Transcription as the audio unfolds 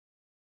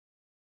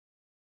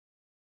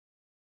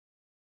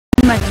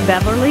much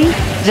Beverly,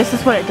 this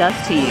is what it does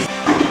to you.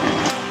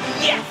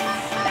 Yes!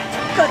 That's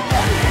a good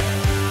one.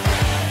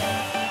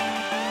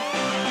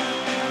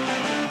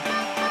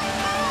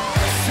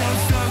 So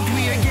stoked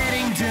we are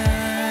getting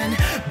done.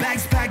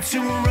 Bags packed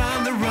to we're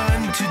on the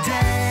run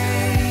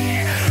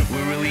today.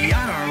 We're really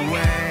on our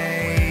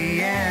way,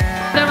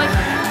 yeah. They're like,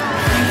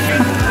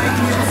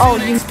 oh,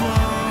 you.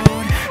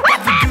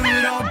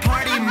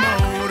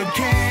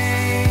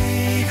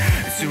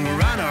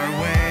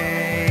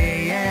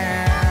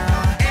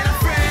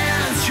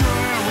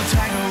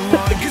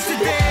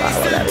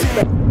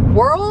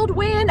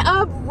 Whirlwind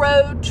of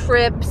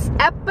Roadtrips,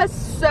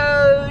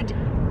 episode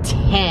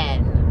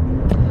 10.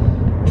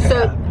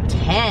 So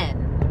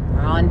 10.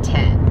 We're on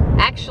 10.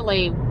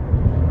 Actually,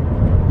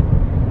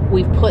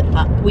 we've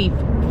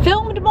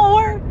filmed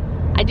more.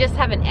 I just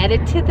haven't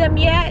edited them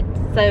yet.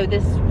 So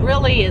this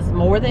really is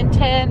more than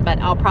 10, but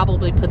I'll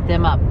probably put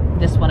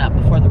this one up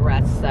before the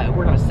rest. So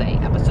we're gonna say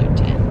episode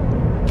 10.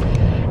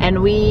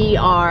 And we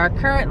are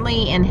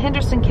currently in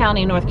Henderson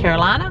County, North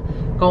Carolina,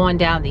 going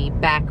down the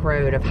back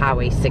road of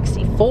Highway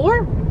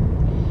 64.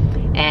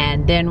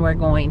 And then we're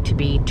going to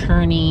be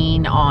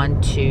turning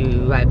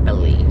onto, I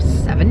believe,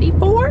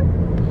 74.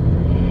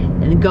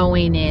 And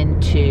going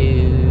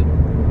into,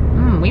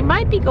 we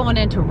might be going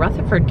into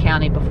Rutherford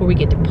County before we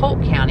get to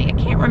Polk County. I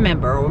can't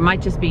remember, or we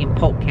might just be in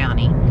Polk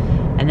County.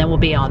 And then we'll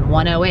be on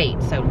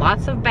 108. So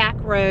lots of back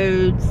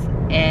roads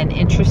and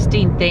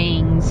interesting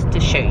things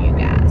to show you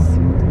guys.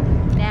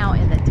 Now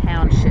in the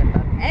township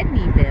of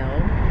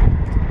Edneyville,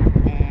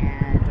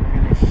 and we're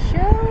gonna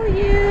show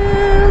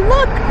you,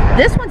 look,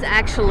 this one's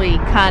actually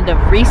kind of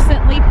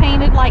recently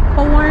painted like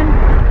corn.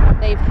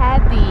 They've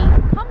had the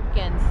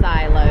pumpkin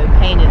silo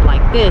painted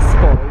like this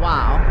for a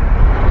while.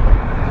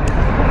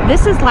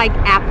 This is like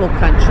apple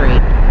country.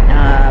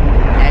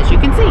 As you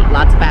can see,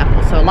 lots of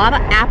apples. So a lot of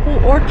apple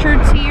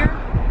orchards here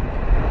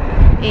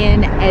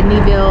in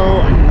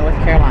Edneyville, North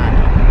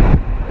Carolina.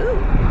 Ooh,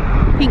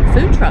 pink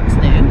food truck's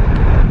new.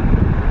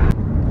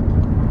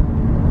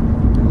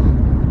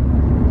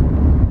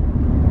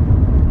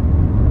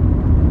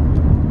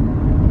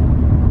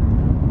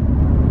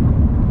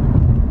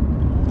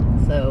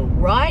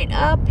 Right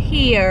up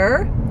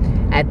here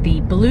at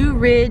the Blue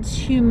Ridge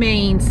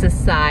Humane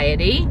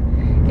Society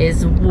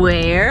is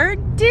where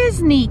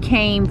Disney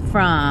came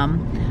from.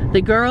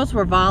 The girls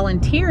were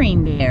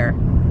volunteering there,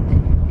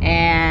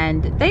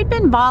 and they've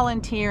been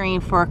volunteering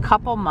for a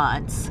couple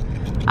months.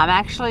 I'm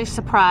actually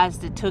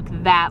surprised it took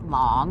that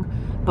long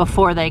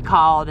before they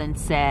called and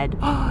said,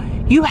 oh,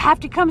 you have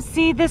to come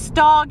see this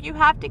dog, you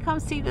have to come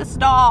see this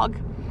dog.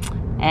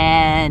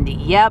 And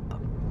yep,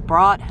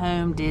 brought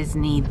home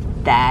Disney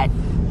that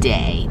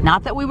day.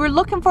 Not that we were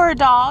looking for a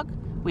dog.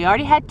 We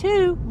already had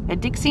two, a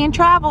Dixie and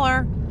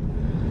Traveler.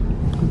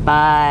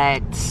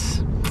 But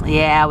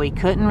yeah, we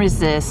couldn't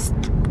resist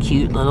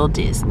cute little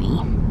Disney.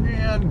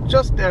 And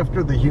just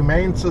after the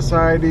Humane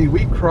Society,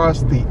 we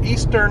crossed the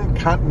Eastern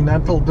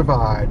Continental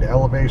Divide,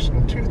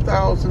 elevation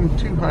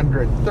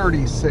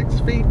 2,236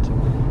 feet.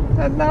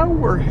 And now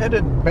we're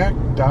headed back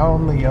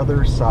down the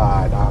other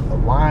side on the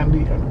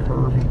windy and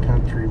curvy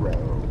country road.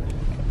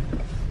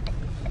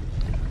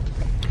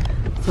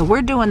 So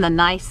we're doing the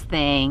nice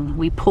thing.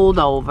 We pulled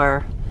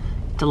over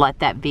to let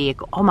that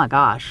vehicle, oh my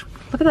gosh,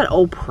 look at that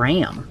old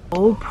pram.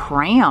 Old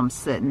pram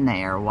sitting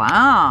there,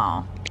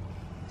 wow.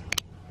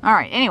 All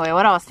right, anyway,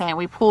 what I was saying,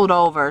 we pulled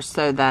over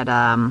so that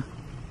a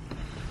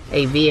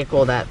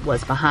vehicle that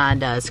was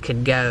behind us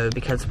could go,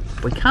 because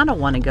we kind of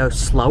want to go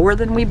slower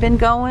than we've been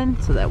going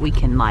so that we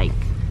can like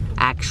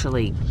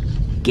actually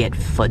get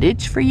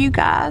footage for you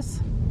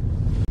guys.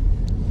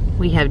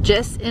 We have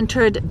just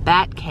entered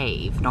Bat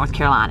Cave, North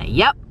Carolina.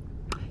 Yep.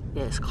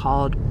 It is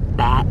called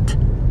Bat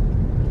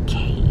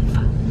Cave.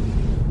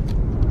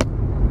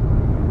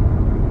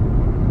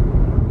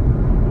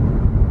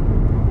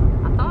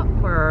 I thought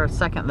for a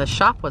second the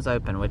shop was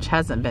open, which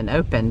hasn't been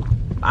open,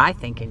 I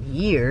think, in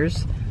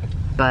years.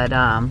 But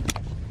a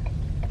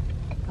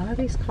lot of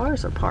these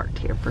cars are parked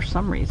here for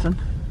some reason.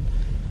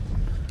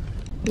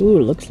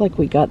 Ooh, looks like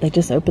they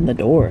just opened the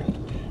door.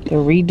 They're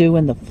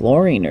redoing the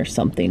flooring or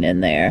something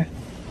in there.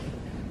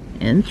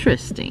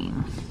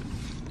 Interesting.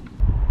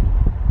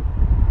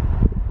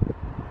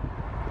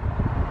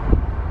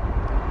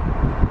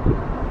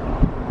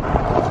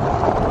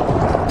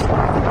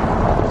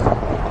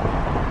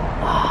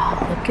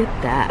 Look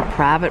at that,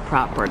 private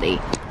property.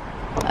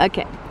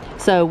 Okay,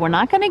 so we're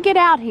not gonna get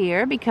out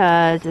here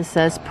because it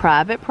says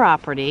private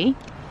property,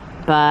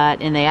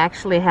 and they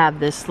actually have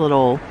this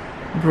little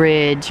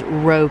bridge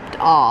roped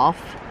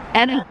off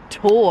and a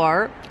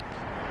door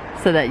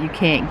so that you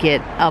can't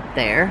get up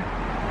there.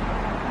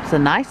 It's a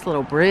nice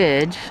little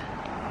bridge.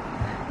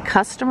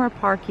 Customer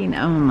parking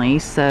only,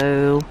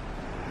 so,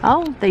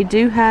 oh,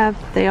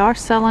 they are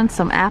selling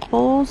some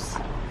apples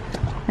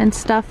and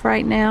stuff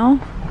right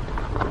now.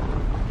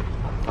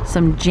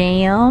 Some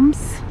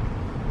jams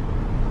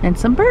and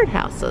some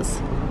birdhouses.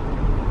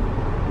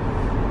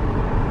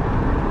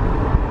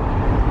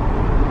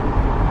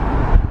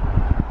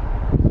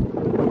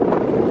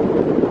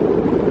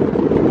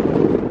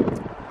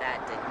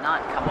 That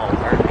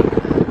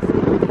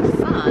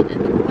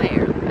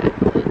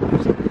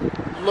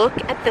look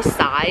at the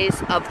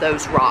size of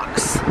those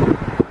rocks.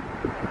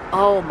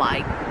 Oh my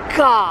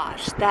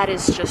gosh, that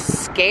is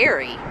just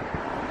scary.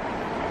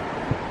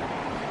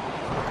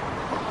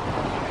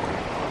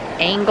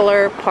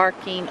 Angler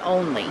parking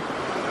only.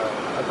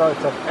 I thought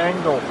it said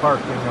angle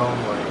parking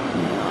only.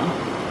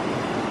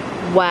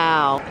 Yeah.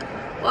 Wow.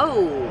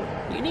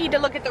 Whoa, you need to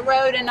look at the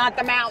road and not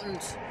the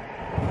mountains.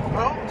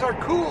 Mountains are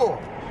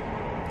cool.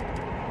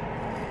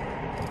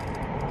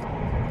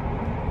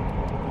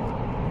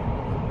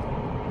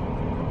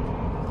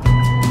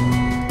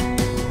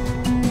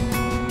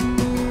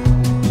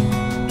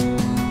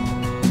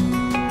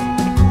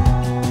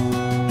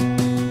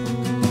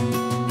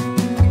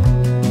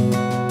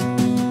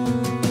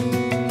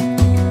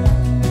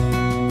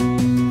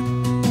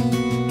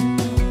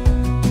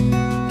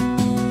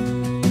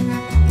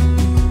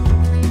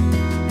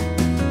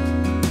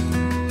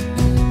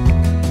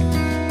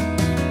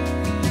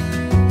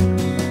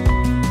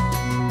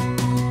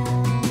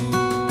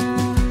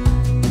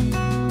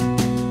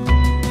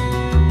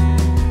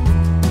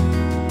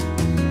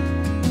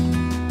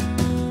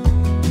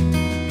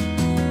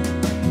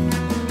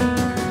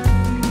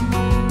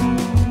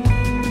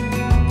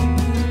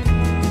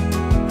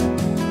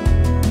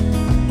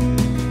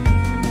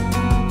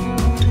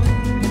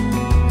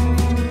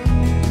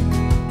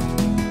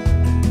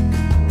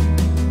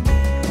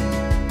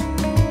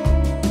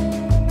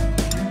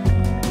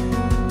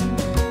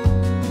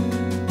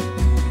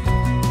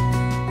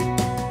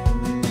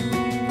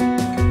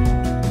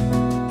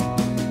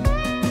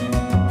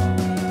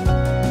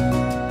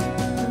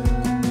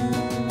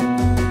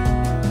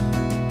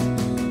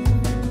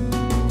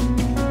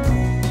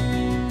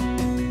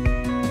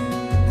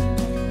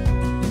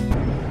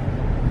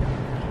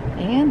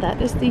 That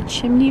is the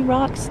Chimney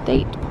Rock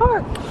State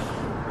Park.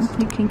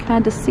 You can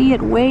kind of see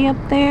it way up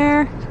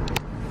there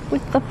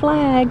with the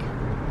flag.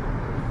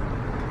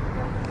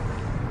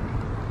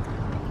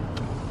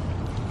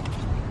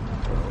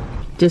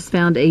 Just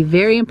found a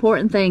very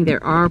important thing.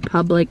 There are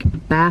public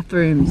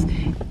bathrooms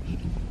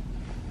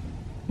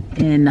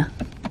in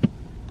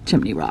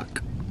Chimney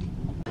Rock.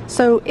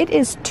 So it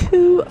is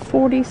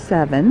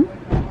 2:47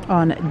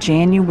 on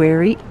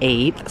January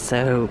 8th,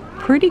 so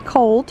pretty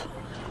cold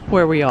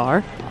where we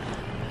are.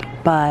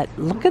 But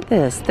look at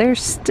this,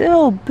 there's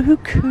still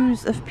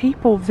bukus of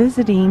people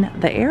visiting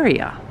the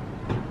area.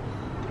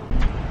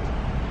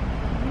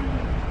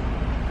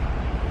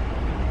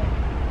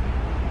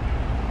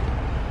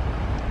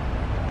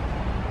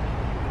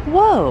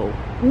 Whoa,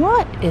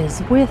 what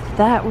is with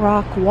that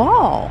rock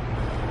wall?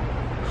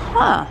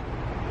 Huh.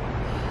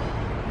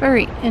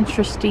 Very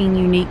interesting,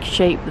 unique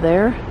shape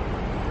there.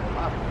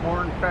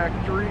 Popcorn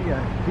factory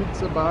and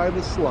pizza by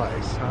the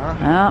slice,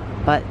 huh?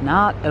 But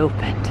not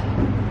opened.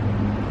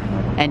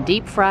 And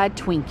deep fried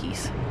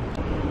Twinkies.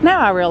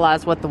 Now I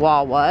realize what the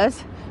wall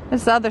was.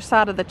 It's the other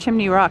side of the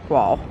Chimney Rock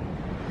wall.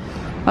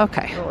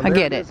 Okay, Oh, I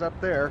get it it. is up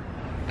there.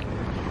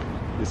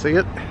 You see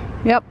it?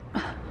 Yep.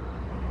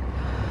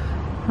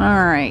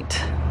 All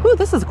right. Ooh,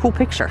 this is a cool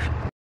picture.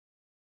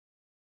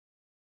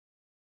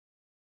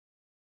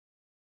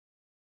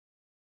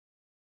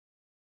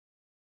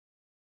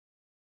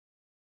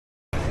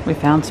 We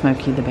found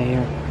Smokey the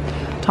bear.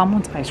 Tom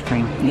wants ice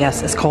cream.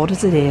 Yes, as cold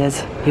as it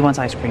is, he wants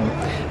ice cream.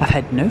 I've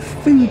had no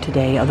food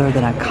today other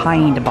than a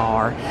kind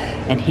bar,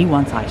 and he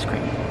wants ice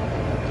cream.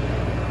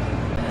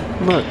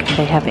 Look,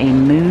 they have a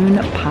moon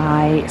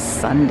pie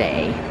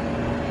sundae.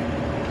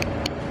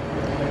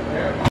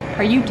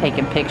 Are you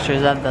taking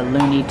pictures of the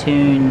Looney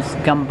Tunes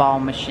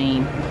gumball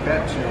machine?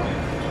 Betcha.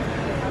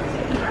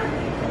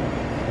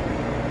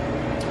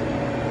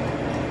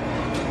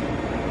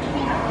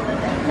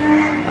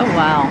 Oh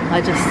wow,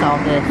 I just saw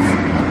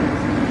this.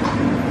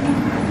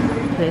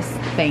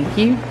 Thank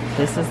you.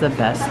 This is the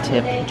best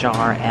tip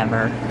jar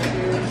ever.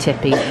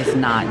 Tipping is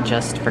not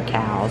just for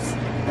cows.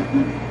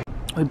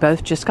 We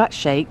both just got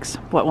shakes.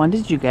 What one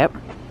did you get?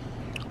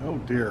 Oh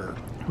dear.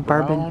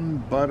 Bourbon. Brown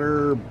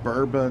butter,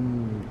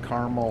 bourbon,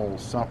 caramel,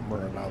 something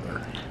or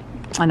another.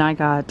 And I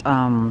got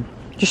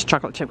just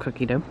chocolate chip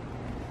cookie dough.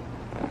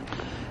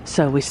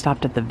 So we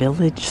stopped at the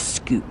Village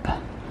Scoop.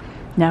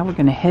 Now we're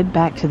going to head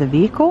back to the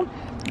vehicle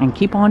and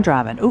keep on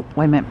driving. Oh,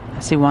 wait a minute. I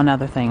see one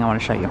other thing I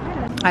want to show you.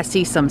 I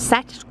see some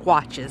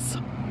Sasquatches.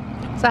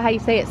 Is that how you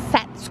say it?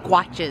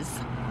 Sasquatches.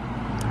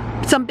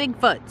 Some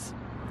Bigfoots.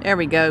 There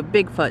we go,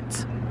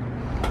 Bigfoots.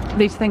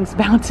 These things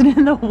bouncing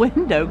in the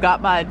window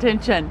got my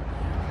attention.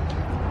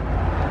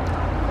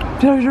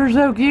 Those are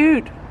so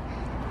cute.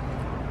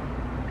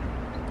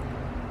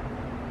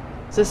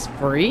 Is this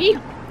free?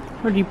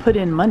 Or do you put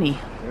in money?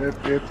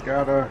 It's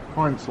got a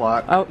coin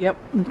slot. Oh, yep,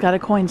 it's got a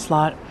coin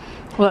slot.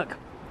 Look,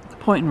 it's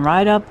pointing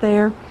right up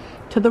there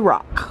to the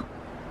rock.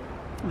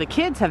 The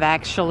kids have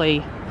actually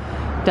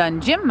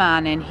done gym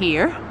mining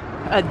here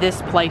at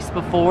this place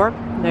before.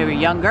 They were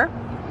younger.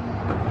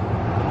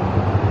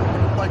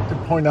 I'd like to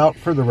point out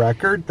for the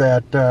record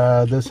that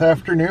this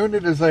afternoon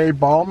it is a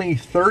balmy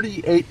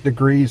 38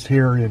 degrees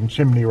here in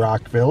Chimney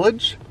Rock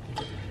Village.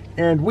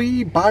 And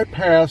we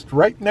bypassed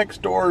right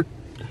next door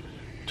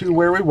to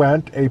where we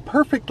went, a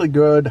perfectly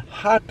good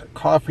hot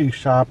coffee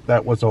shop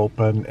that was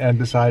open, and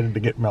decided to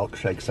get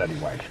milkshakes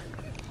anyway.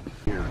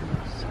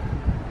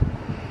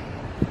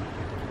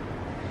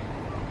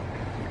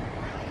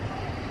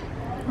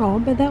 Oh,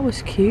 but that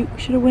was cute.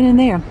 Should have went in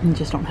there. I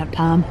just don't have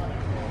time.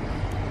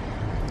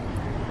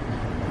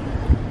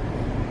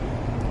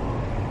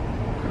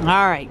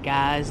 All right,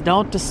 guys,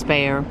 don't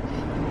despair.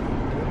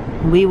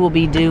 We will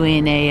be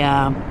doing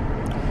a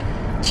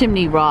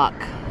chimney rock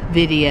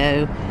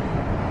video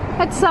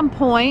at some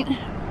point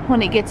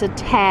when it gets a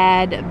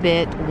tad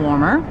bit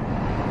warmer.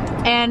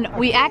 And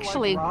we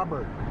actually,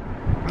 Robert.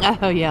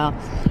 oh yeah,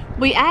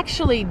 we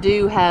actually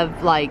do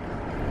have, like,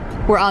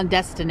 we're on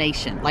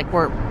destination. Like,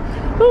 we're,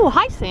 ooh,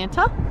 hi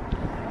Santa.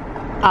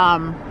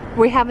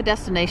 We have a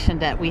destination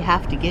that we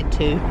have to get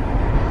to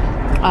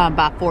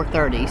by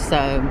 4:30,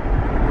 so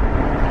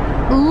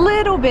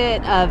little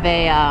bit of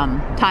a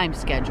time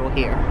schedule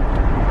here.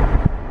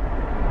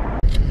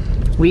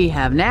 We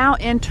have now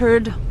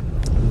entered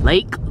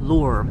Lake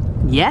Lure.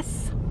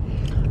 Yes,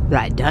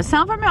 that does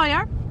sound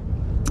familiar,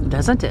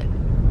 doesn't it?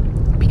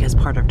 Because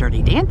part of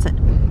Dirty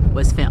Dancing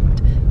was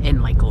filmed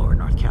in Lake Lure,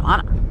 North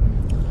Carolina.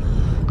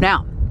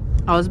 Now,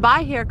 I was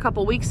by here a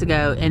couple weeks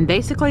ago, and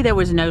basically there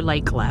was no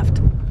lake left.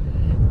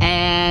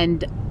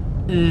 And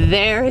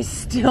there is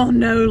still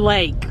no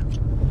lake.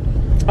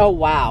 Oh,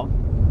 wow.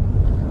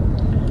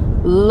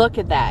 Look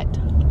at that.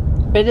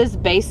 It is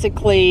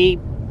basically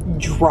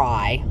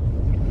dry.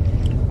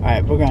 All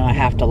right, we're gonna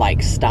have to,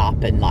 like,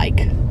 stop and,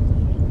 like,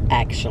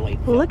 actually.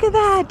 Look at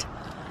that.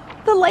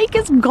 The lake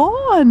is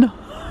gone.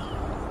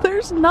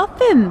 There's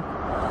nothing.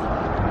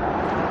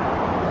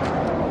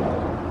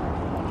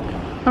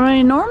 I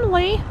mean,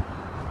 normally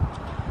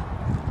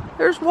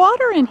there's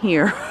water in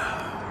here.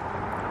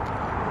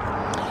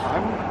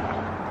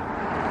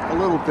 I'm a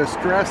little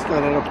distressed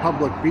that at a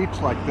public beach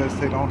like this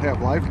they don't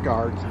have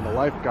lifeguards in the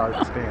lifeguard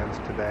stands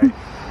today.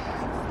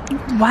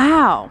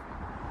 Wow.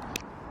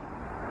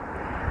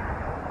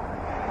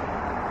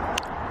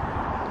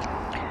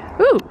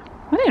 Ooh,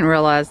 I didn't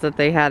realize that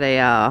they had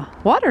a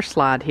water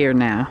slide here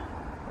now.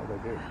 Oh,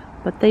 they do.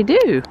 But they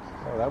do.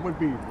 Oh, that would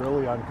be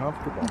really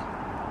uncomfortable.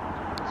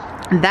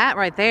 That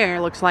right there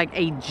looks like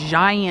a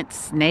giant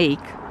snake.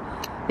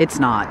 It's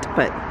not,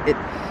 but it,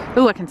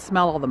 ooh, I can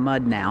smell all the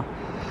mud now.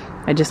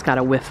 I just got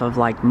a whiff of,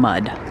 like,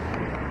 mud.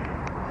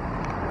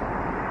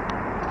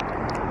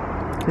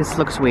 This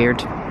looks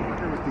weird.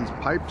 With these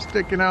pipes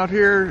sticking out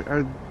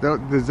here,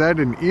 is that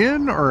an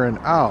in or an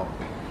out?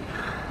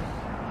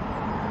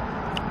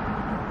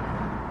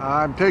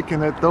 I'm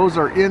taking it those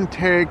are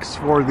intakes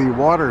for the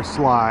water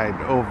slide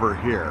over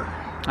here.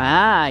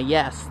 Ah,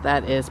 yes,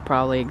 that is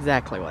probably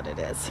exactly what it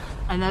is.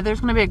 I know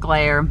there's gonna be a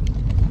glare.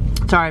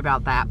 Sorry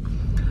about that.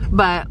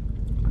 But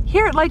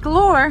here at Lake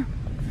Lure,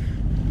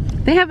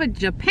 they have a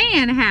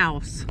Japan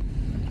house.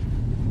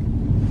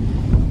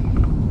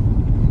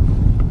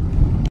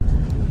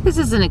 This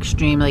is an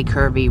extremely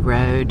curvy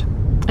road.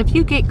 If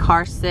you get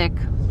car sick,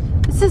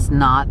 this is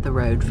not the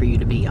road for you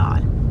to be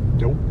on.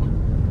 Nope.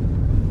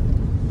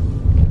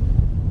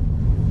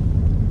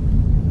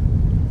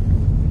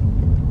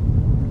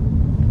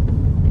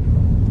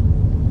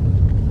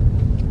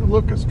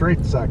 Look, a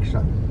straight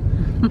section.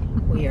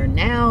 We are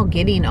now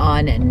getting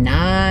on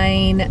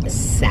 9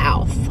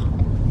 South.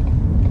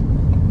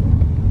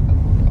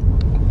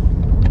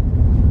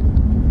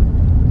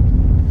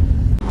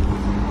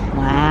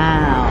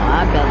 Wow,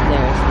 I bet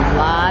there's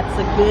lots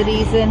of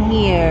goodies in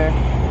here.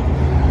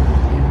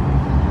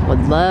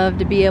 Would love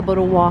to be able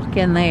to walk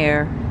in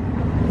there.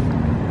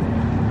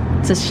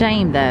 It's a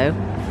shame, though,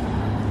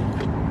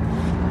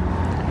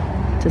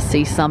 to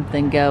see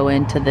something go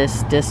into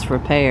this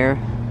disrepair.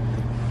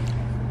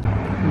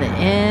 The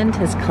end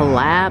has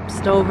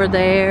collapsed over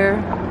there.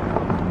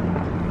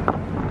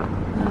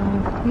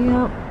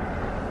 Yep.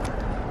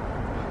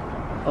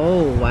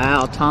 Oh,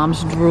 wow.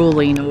 Tom's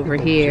drooling over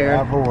here.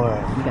 You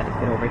gotta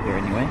get over here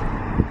anyway.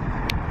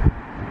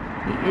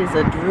 He is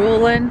a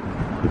drooling.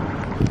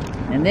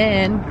 And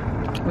then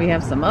we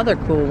have some other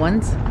cool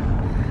ones.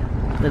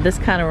 But this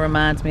kind of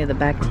reminds me of the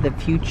Back to the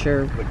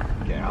Future The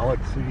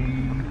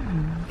Galaxy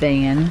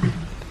van.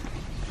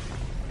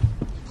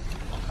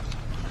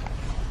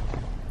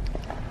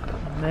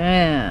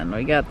 Man,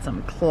 we got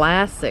some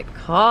classic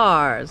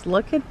cars.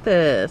 Look at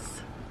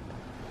this.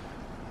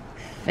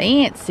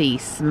 Fancy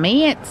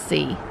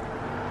smancy.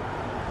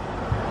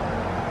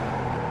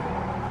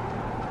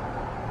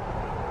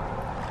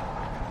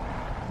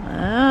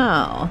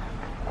 Wow.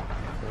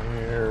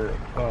 There,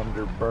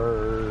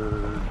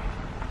 Thunderbird.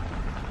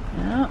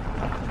 Yep.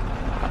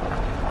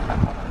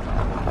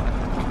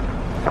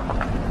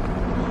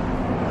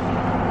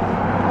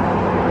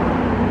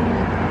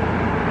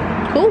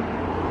 Cool.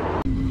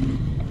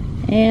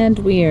 And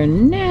we are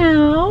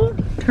now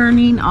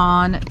turning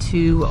on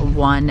to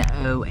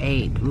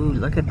 108. Ooh,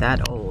 look at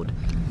that old,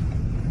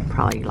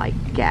 probably like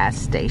gas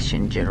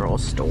station general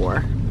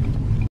store.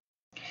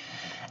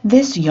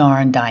 This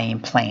yarn dyeing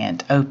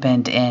plant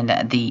opened in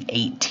the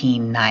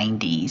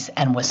 1890s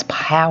and was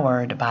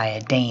powered by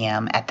a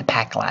dam at the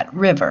Packlight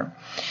River.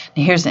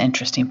 Now here's an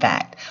interesting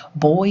fact.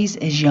 Boys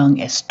as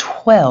young as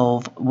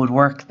 12 would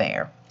work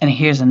there. And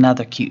here's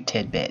another cute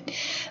tidbit.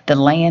 The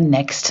land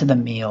next to the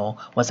mill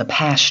was a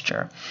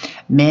pasture.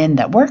 Men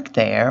that worked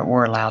there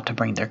were allowed to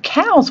bring their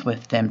cows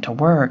with them to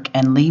work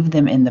and leave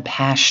them in the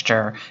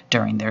pasture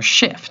during their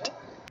shift.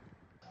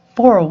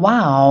 For a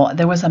while,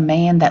 there was a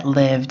man that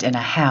lived in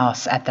a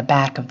house at the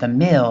back of the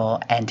mill,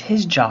 and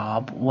his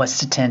job was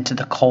to tend to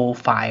the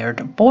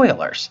coal-fired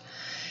boilers.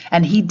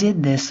 And he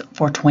did this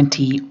for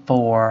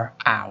 24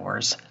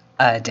 hours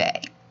a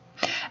day.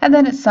 And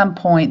then at some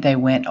point, they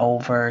went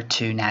over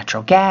to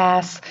natural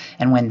gas,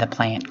 and when the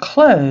plant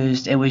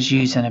closed, it was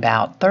using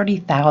about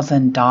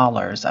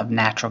 $30,000 of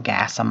natural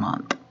gas a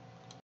month.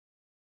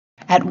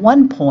 At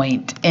one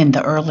point in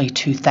the early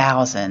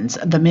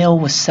 2000s, the mill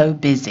was so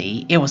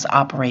busy it was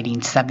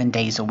operating 7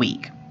 days a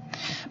week.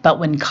 But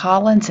when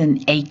Collins and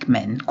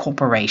Aikman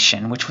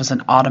Corporation, which was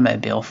an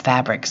automobile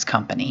fabrics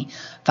company,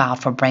 filed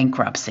for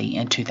bankruptcy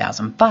in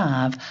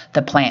 2005,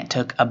 the plant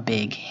took a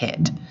big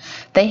hit.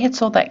 They had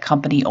sold that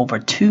company over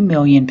 2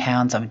 million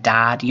pounds of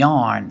dyed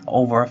yarn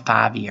over a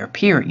 5-year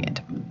period.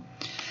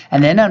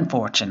 And then,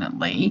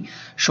 unfortunately,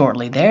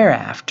 shortly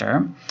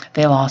thereafter,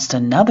 they lost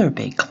another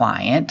big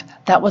client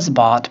that was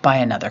bought by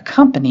another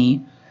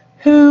company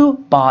who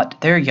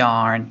bought their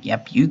yarn,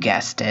 yep, you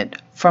guessed it,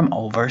 from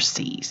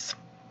overseas.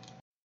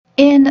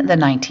 In the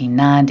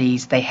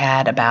 1990s, they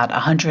had about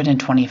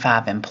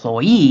 125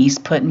 employees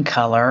putting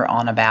color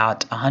on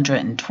about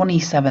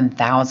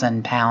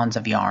 127,000 pounds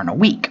of yarn a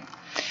week.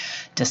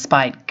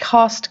 Despite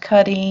cost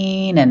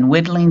cutting and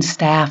whittling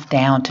staff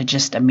down to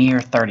just a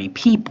mere 30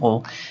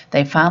 people,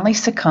 they finally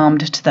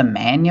succumbed to the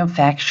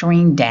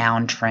manufacturing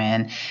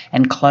downtrend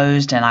and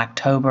closed in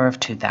October of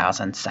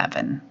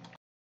 2007.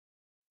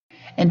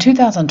 In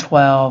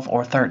 2012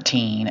 or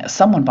 13,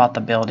 someone bought the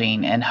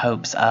building in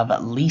hopes of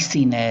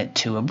leasing it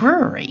to a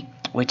brewery,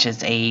 which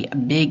is a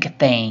big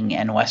thing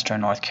in Western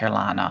North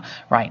Carolina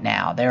right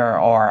now. There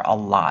are a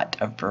lot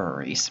of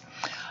breweries.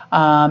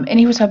 And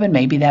he was hoping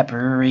maybe that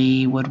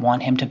brewery would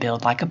want him to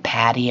build like a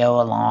patio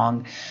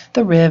along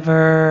the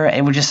river.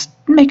 It would just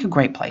make a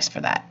great place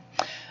for that.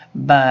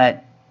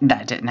 But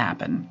that didn't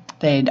happen.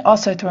 They'd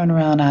also thrown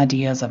around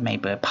ideas of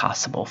maybe a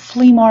possible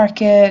flea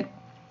market.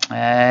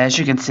 As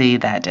you can see,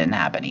 that didn't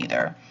happen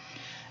either.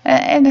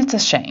 And it's a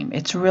shame.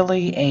 It's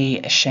really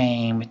a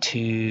shame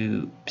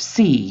to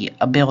see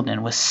a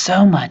building with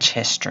so much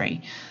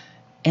history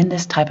in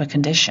this type of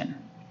condition.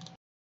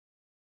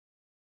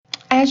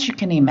 As you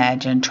can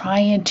imagine,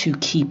 trying to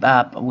keep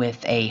up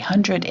with a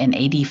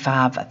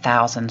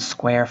 185,000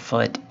 square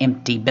foot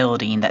empty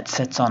building that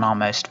sits on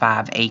almost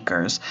 5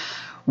 acres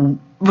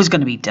was going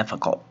to be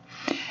difficult.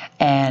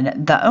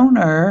 And the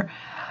owner,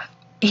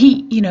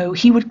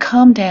 he would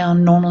come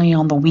down normally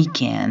on the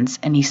weekends,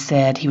 and he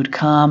said he would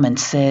come and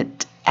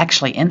sit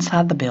actually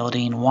inside the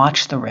building,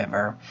 watch the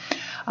river.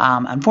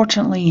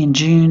 Unfortunately, in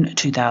June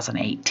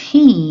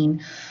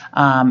 2018,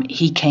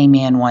 he came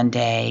in one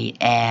day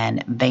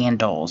and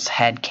vandals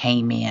had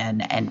came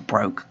in and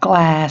broke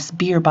glass,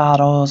 beer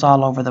bottles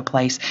all over the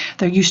place.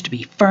 There used to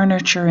be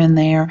furniture in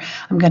there.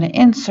 I'm going to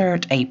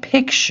insert a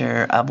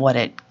picture of what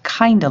it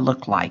kind of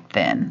looked like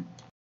then.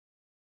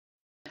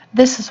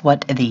 This is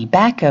what the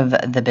back of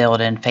the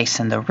building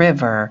facing the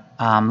river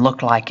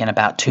looked like in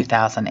about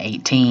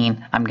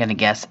 2018. I'm going to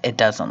guess it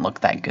doesn't look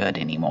that good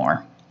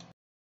anymore.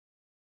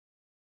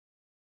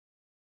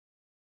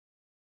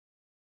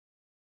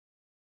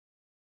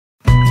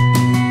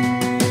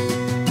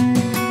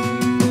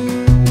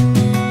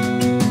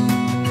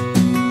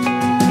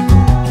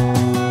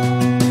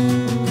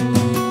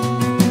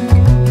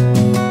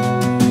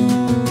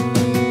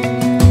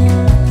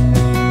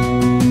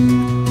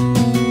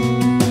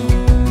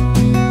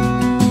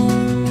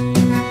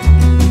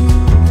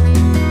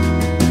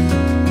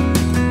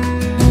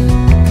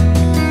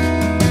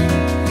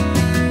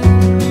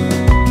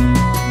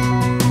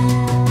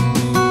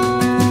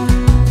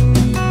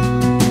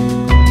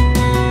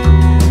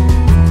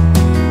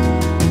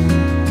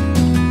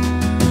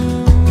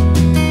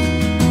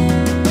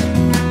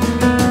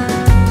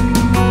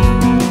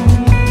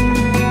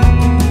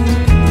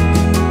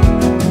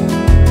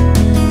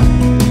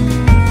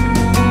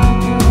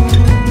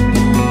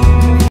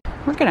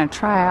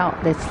 Try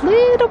out this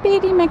little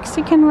bitty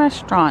Mexican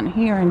restaurant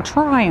here in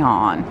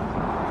Tryon.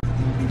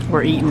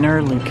 We're eating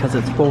early because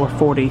it's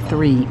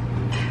 4:43,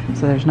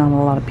 so there's not a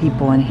lot of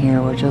people in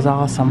here, which is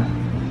awesome.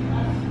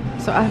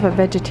 So I have a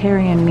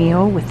vegetarian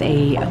meal with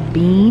a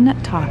bean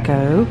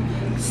taco,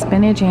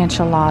 spinach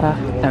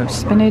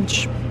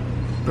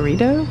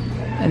burrito,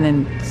 and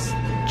then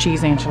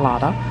cheese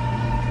enchilada.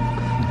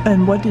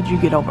 And what did you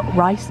get over?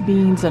 Rice,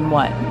 beans, and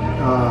what?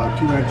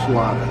 2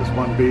 enchiladas,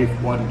 1 beef,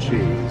 1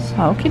 cheese.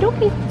 Okie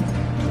dokie.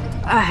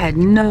 I had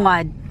no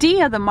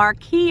idea the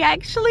marquee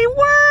actually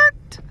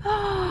worked.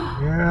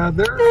 Yeah,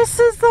 this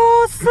is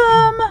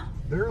awesome.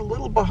 They're a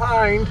little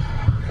behind.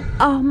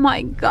 Oh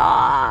my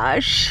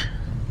gosh.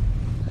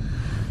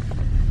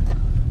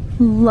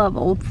 Love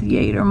old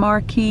theater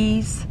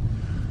marquees.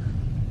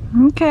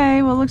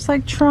 Okay, well, looks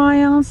like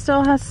Tryon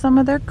still has some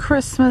of their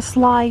Christmas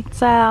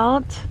lights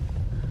out.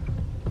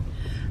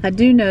 I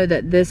do know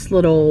that this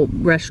little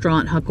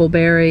restaurant,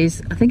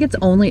 Huckleberry's, I think it's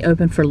only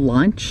open for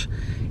lunch.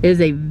 It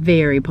is a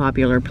very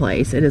popular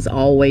place. It is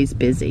always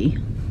busy.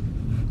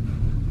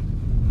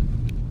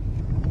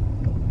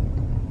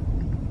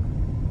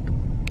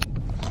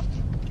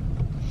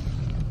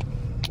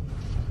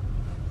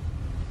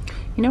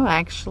 You know, I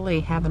actually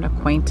have an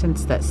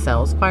acquaintance that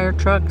sells fire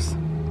trucks.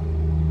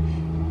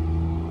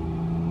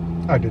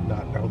 I did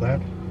not know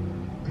that.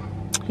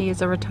 He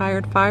is a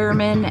retired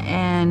fireman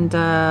and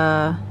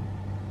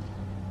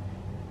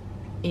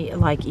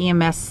like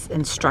EMS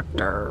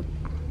instructor.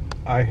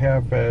 I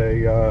have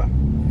a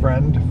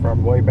friend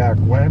from way back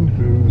when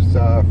whose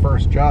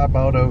first job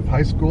out of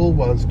high school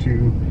was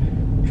to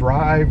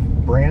drive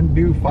brand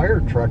new fire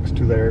trucks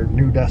to their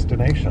new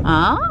destination.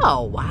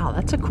 Oh, wow,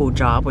 that's a cool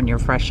job when you're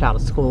fresh out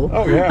of school.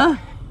 Oh, yeah.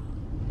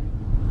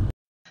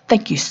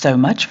 Thank you so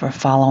much for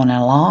following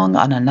along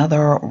on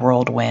another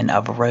Whirlwind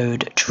of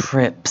Road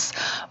Trips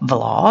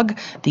vlog.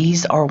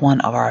 These are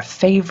one of our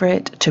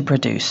favorite to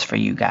produce for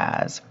you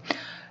guys.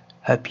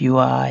 Hope you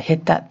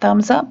hit that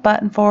thumbs up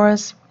button for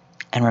us.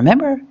 And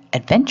remember,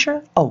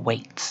 adventure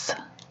awaits.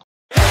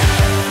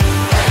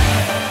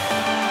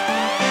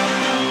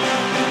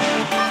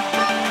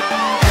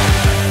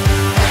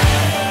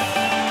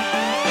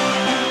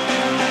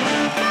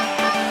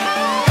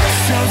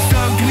 So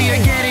stoked we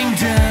are getting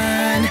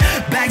done.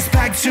 Bags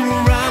packed to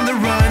around the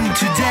run.